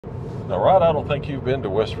Now, Rod, I don't think you've been to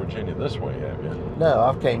West Virginia this way, have you? No,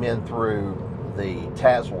 I've came in through the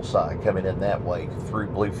Tazewell side, coming in that way through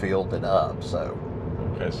Bluefield and up. So,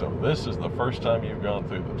 Okay, so this is the first time you've gone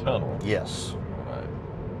through the tunnel. yes. All right.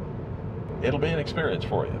 It'll be an experience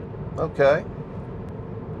for you. Okay.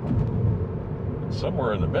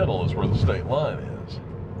 Somewhere in the middle is where the state line is.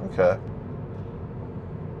 Okay.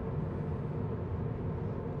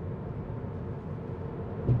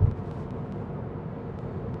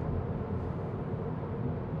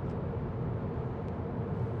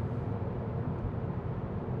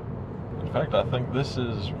 In fact, I think this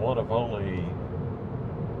is one of only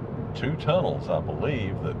 2 tunnels, I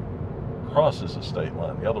believe, that crosses the state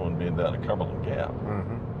line. The other one being down at Cumberland Gap.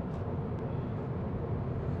 Mm-hmm.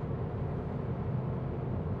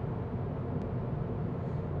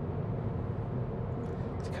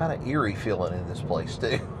 It's kind of eerie feeling in this place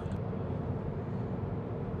too.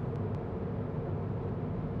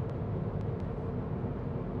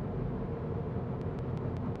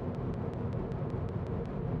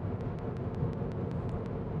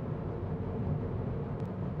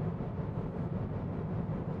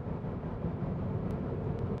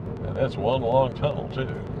 And that's one long tunnel,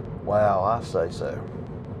 too. Wow, I say so.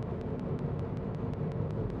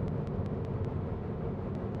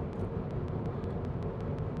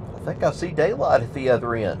 I think I see daylight at the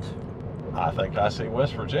other end. I think I see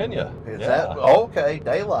West Virginia. Is that okay?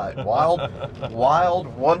 Daylight, wild,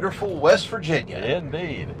 wild, wonderful West Virginia.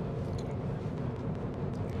 Indeed.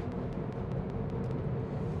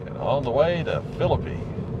 And on the way to Philippi,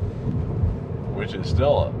 which is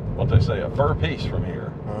still what they say, a fur piece from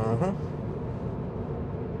here. Mm-hmm.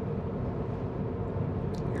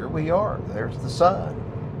 Here we are. There's the sign.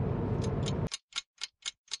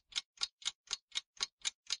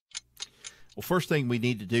 Well, first thing we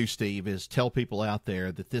need to do, Steve, is tell people out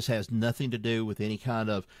there that this has nothing to do with any kind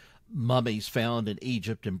of mummies found in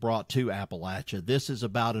Egypt and brought to Appalachia. This is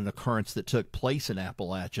about an occurrence that took place in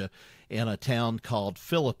Appalachia in a town called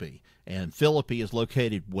Philippi. And Philippi is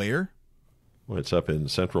located where? Well, it's up in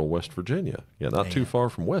central West Virginia. Yeah, not too far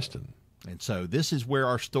from Weston. And so this is where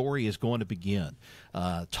our story is going to begin,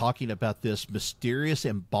 talking about this mysterious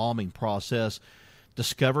embalming process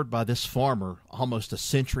discovered by this farmer almost a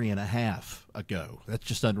century and a half ago. That's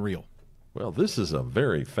just unreal. Well, this is a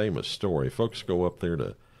very famous story. Folks go up there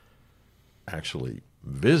to actually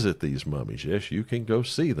visit these mummies. Yes, you can go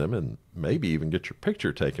see them and maybe even get your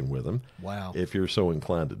picture taken with them. Wow. If you're so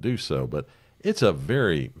inclined to do so. But it's a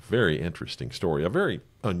very, very interesting story, a very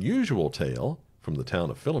unusual tale from the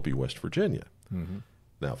town of Philippi, West Virginia. Mm-hmm.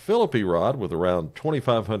 Now, Philippi, Rod, with around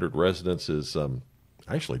 2,500 residents, is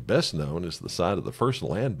actually best known as the site of the first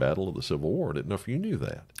land battle of the Civil War. I didn't know if you knew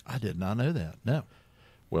that. I did not know that, no.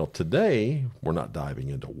 Well, today, we're not diving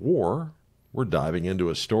into war. We're diving into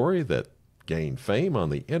a story that gained fame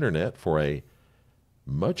on the internet for a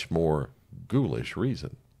much more ghoulish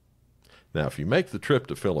reason. Now, if you make the trip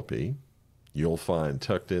to Philippi, you'll find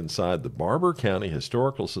tucked inside the Barber County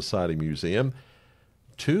Historical Society Museum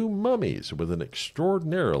 2 mummies with an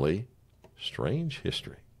extraordinarily strange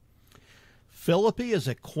history. Philippi is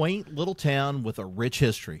a quaint little town with a rich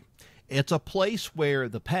history. It's a place where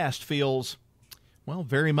the past feels, well,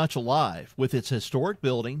 very much alive, with its historic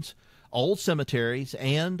buildings, old cemeteries,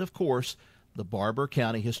 and, of course, the Barber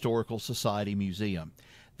County Historical Society Museum.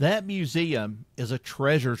 That museum is a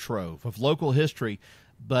treasure trove of local history,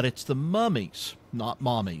 but it's the mummies, not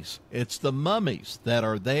mommies. It's the mummies that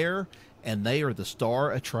are there, and they are the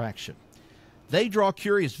star attraction. They draw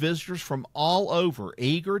curious visitors from all over,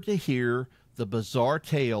 eager to hear the bizarre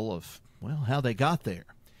tale of, well, how they got there.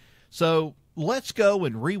 So let's go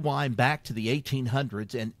and rewind back to the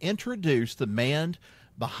 1800s and introduce the man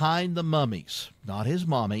behind the mummies. Not his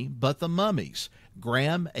mommy, but the mummies,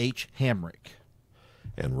 Graham H. Hamrick.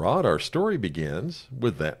 And Rod, our story begins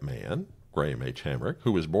with that man, Graham H. Hamrick,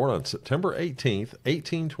 who was born on September 18th,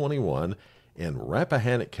 1821 in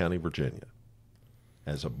Rappahannock County, Virginia.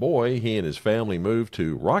 As a boy, he and his family moved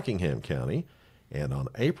to Rockingham County, and on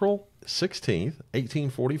April 16th,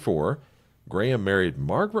 1844, Graham married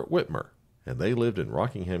Margaret Whitmer, and they lived in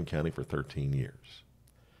Rockingham County for 13 years.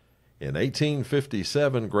 In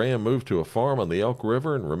 1857, Graham moved to a farm on the Elk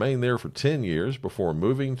River and remained there for 10 years before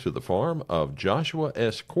moving to the farm of Joshua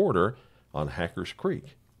S. Corder on Hackers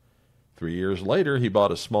Creek. 3 years later, he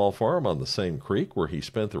bought a small farm on the same creek where he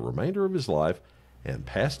spent the remainder of his life and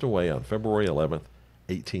passed away on February 11th,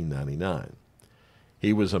 1899.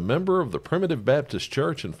 He was a member of the Primitive Baptist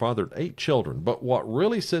Church and fathered 8 children, but what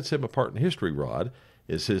really sets him apart in history, Rod,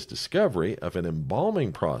 is his discovery of an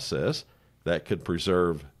embalming process that could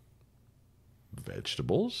preserve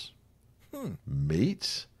vegetables,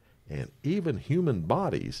 meats, and even human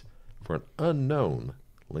bodies for an unknown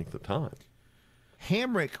length of time.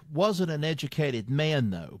 Hamrick wasn't an educated man,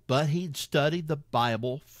 though, but he'd studied the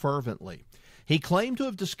Bible fervently. He claimed to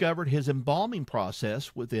have discovered his embalming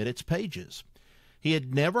process within its pages. He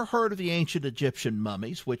had never heard of the ancient Egyptian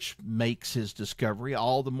mummies, which makes his discovery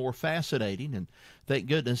all the more fascinating, and thank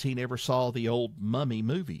goodness he never saw the old mummy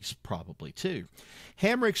movies, probably, too.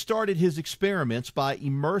 Hamrick started his experiments by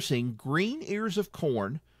immersing green ears of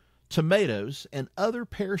corn, tomatoes, and other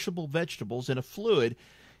perishable vegetables in a fluid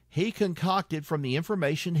he concocted from the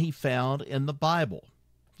information he found in the Bible.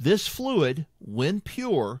 This fluid, when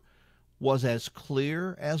pure, was as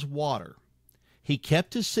clear as water. He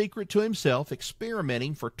kept his secret to himself,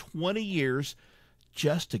 experimenting for 20 years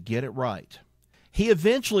just to get it right. He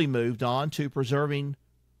eventually moved on to preserving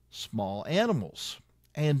small animals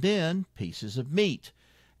and then pieces of meat,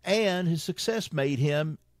 and his success made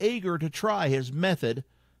him eager to try his method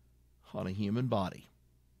on a human body.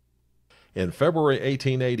 In February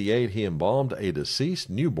 1888, he embalmed a deceased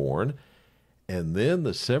newborn and then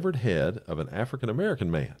the severed head of an African-American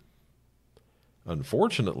man.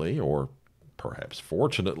 Unfortunately, or perhaps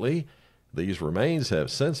fortunately, these remains have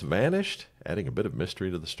since vanished, adding a bit of mystery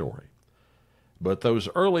to the story. But those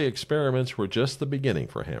early experiments were just the beginning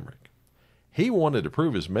for Hamrick. He wanted to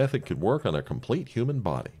prove his method could work on a complete human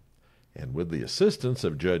body, and with the assistance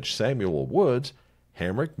of Judge Samuel Woods,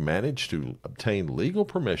 Hamrick managed to obtain legal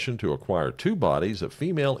permission to acquire 2 bodies of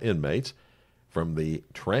female inmates from the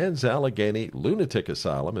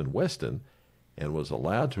Trans-AlleghenyLunaticAsylum in Weston and was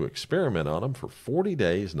allowed to experiment on them for 40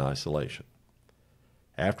 days in isolation.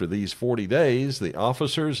 After these 40 days, the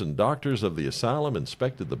officers and doctors of the asylum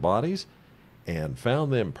inspected the bodies and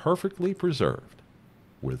found them perfectly preserved,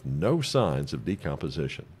 with no signs of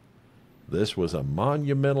decomposition. This was a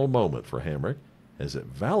monumental moment for Hamrick, as it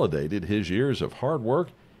validated his years of hard work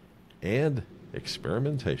and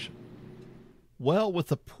experimentation. Well, with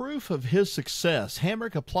the proof of his success,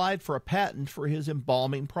 Hamrick applied for a patent for his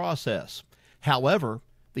embalming process. However,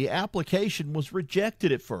 the application was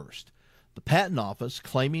rejected at first, the patent office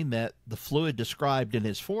claiming that the fluid described in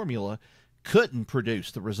his formula couldn't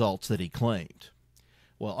produce the results that he claimed.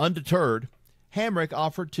 Well, undeterred, Hamrick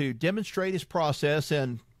offered to demonstrate his process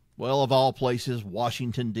in, well, of all places,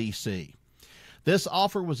 Washington, D.C. This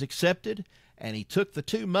offer was accepted, and he took the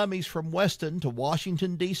 2 mummies from Weston to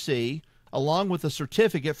Washington, D.C., along with a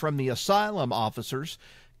certificate from the asylum officers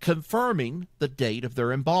confirming the date of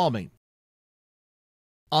their embalming.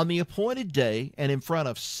 On the appointed day, and in front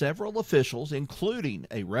of several officials, including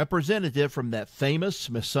a representative from that famous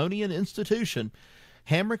Smithsonian institution,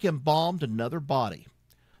 Hamrick embalmed another body.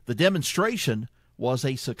 The demonstration was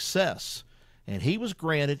a success, and he was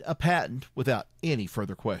granted a patent without any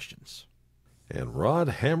further questions. And Rod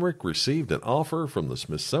Hamrick received an offer from the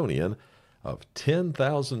Smithsonian of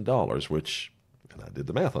 $10,000, which, and I did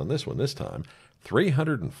the math on this one this time,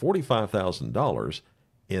 $345,000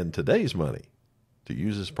 in today's money to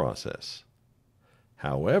use his process.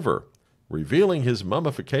 However, revealing his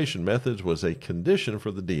mummification methods was a condition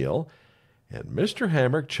for the deal, and Mr.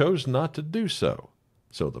 Hamrick chose not to do so.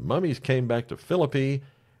 So the mummies came back to Philippi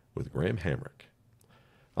with Graham Hamrick.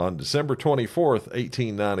 On December 24th,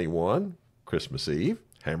 1891, Christmas Eve,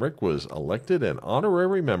 Hamrick was elected an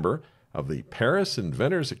honorary member of the Paris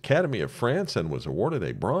Inventors Academy of France and was awarded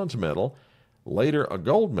a bronze medal, later a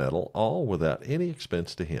gold medal, all without any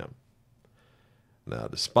expense to him. Now,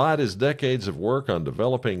 despite his decades of work on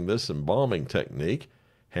developing this embalming technique,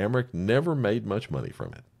 Hamrick never made much money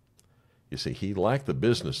from it. You see, he lacked the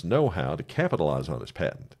business know-how to capitalize on his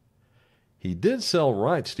patent. He did sell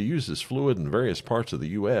rights to use this fluid in various parts of the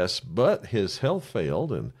U.S., but his health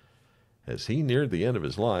failed, and as he neared the end of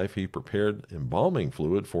his life, he prepared embalming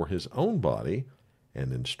fluid for his own body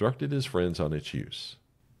and instructed his friends on its use.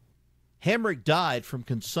 Hamrick died from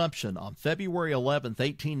consumption on February 11,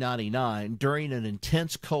 1899, during an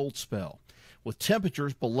intense cold spell, with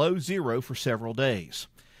temperatures below zero for several days.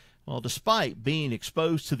 Well, despite being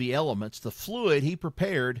exposed to the elements, the fluid he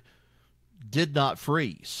prepared did not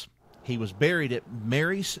freeze. He was buried at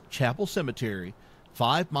Mary's Chapel Cemetery,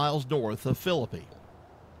 5 miles north of Philippi.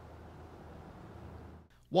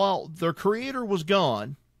 While their creator was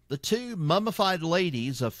gone, the 2 mummified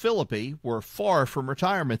ladies of Philippi were far from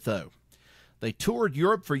retirement, though. They toured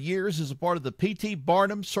Europe for years as a part of the P.T.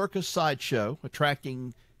 Barnum Circus Sideshow,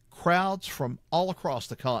 attracting crowds from all across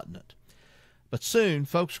the continent. But soon,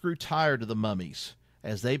 folks grew tired of the mummies,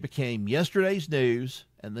 as they became yesterday's news,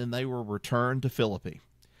 and then they were returned to Philippi.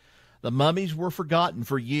 The mummies were forgotten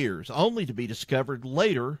for years, only to be discovered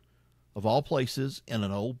later, of all places, in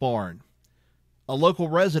an old barn. A local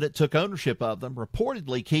resident took ownership of them,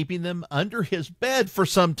 reportedly keeping them under his bed for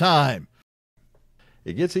some time.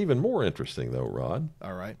 It gets even more interesting, though, Rod.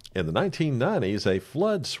 All right. In the 1990s, a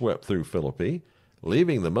flood swept through Philippi,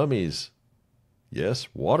 leaving the mummies, yes,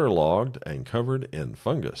 waterlogged and covered in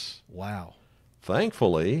fungus. Wow.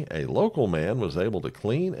 Thankfully, a local man was able to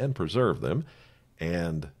clean and preserve them,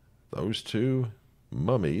 and those two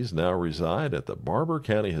mummies now reside at the Barber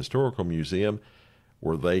County Historical Museum,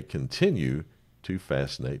 where they continue to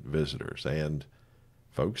fascinate visitors. And,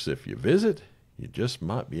 folks, if you visit, you just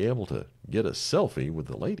might be able to get a selfie with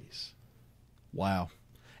the ladies. Wow.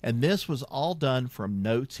 And this was all done from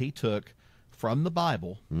notes he took from the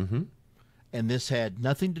Bible. Mm-hmm. And this had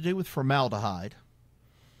nothing to do with formaldehyde.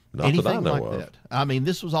 Not anything that I know like of. that. I mean,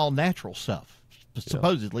 this was all natural stuff,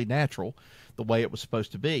 supposedly natural, the way it was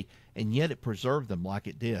supposed to be. And yet it preserved them like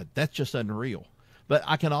it did. That's just unreal. But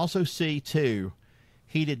I can also see, too,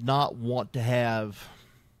 he did not want to have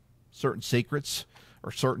certain secrets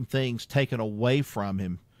or certain things taken away from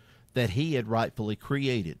him that he had rightfully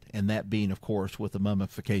created, and that being, of course, with the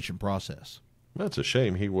mummification process. That's a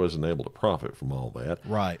shame he wasn't able to profit from all that.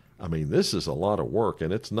 Right. I mean, this is a lot of work,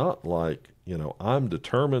 and it's not like, I'm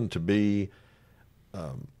determined to be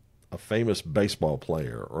a famous baseball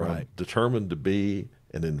player, or I'm determined to be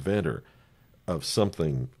an inventor of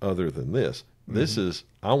something other than this. Mm-hmm. This is,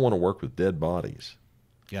 I want to work with dead bodies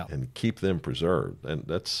and keep them preserved. And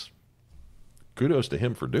that's kudos to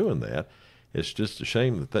him for doing that. It's just a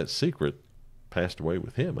shame that secret passed away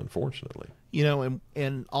with him, unfortunately.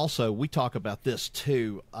 And also we talk about this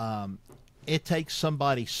too. It takes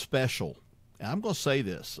somebody special. And I'm going to say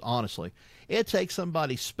this honestly. It takes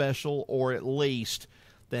somebody special, or at least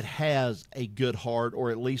that has a good heart, or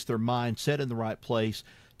at least their mind set in the right place,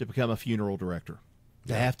 to become a funeral director.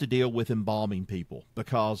 To have to deal with embalming people,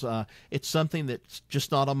 because it's something that's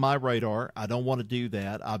just not on my radar. I don't want to do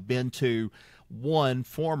that. I've been to one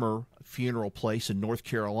former funeral place in North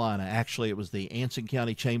Carolina. Actually, it was the Anson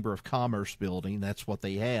County Chamber of Commerce building. That's what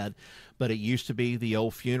they had, but it used to be the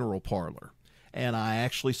old funeral parlor. And I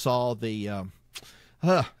actually saw the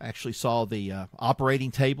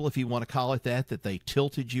operating table, if you want to call it that they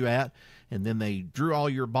tilted you at, and then they drew all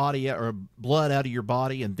your body or blood out of your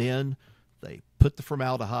body, and then they put the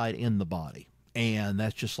formaldehyde in the body. And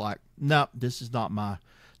that's just like, no, this is not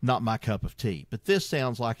my cup of tea. But this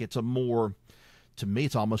sounds like it's to me,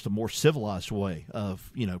 it's almost a more civilized way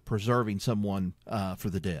of, preserving someone for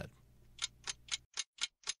the dead.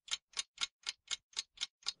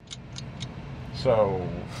 So,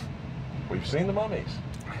 we've seen the mummies.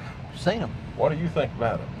 Seen them. What do you think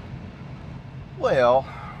about them? Well,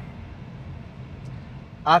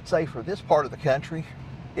 I'd say for this part of the country,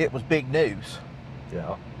 it was big news.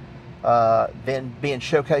 Yeah. Then being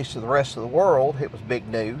showcased to the rest of the world, it was big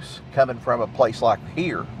news coming from a place like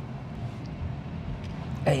here.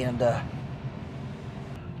 And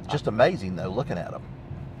just amazing, though, looking at them.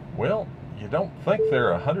 Well, you don't think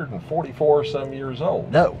they're 144 some years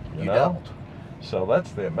old. No, you don't. So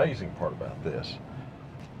that's the amazing part about this.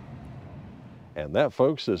 And that,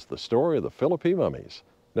 folks, is the story of the Philippi mummies,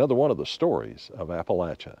 another one of the stories of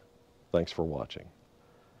Appalachia. Thanks for watching.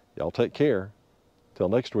 Y'all take care. Till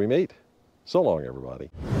next we meet, so long, everybody.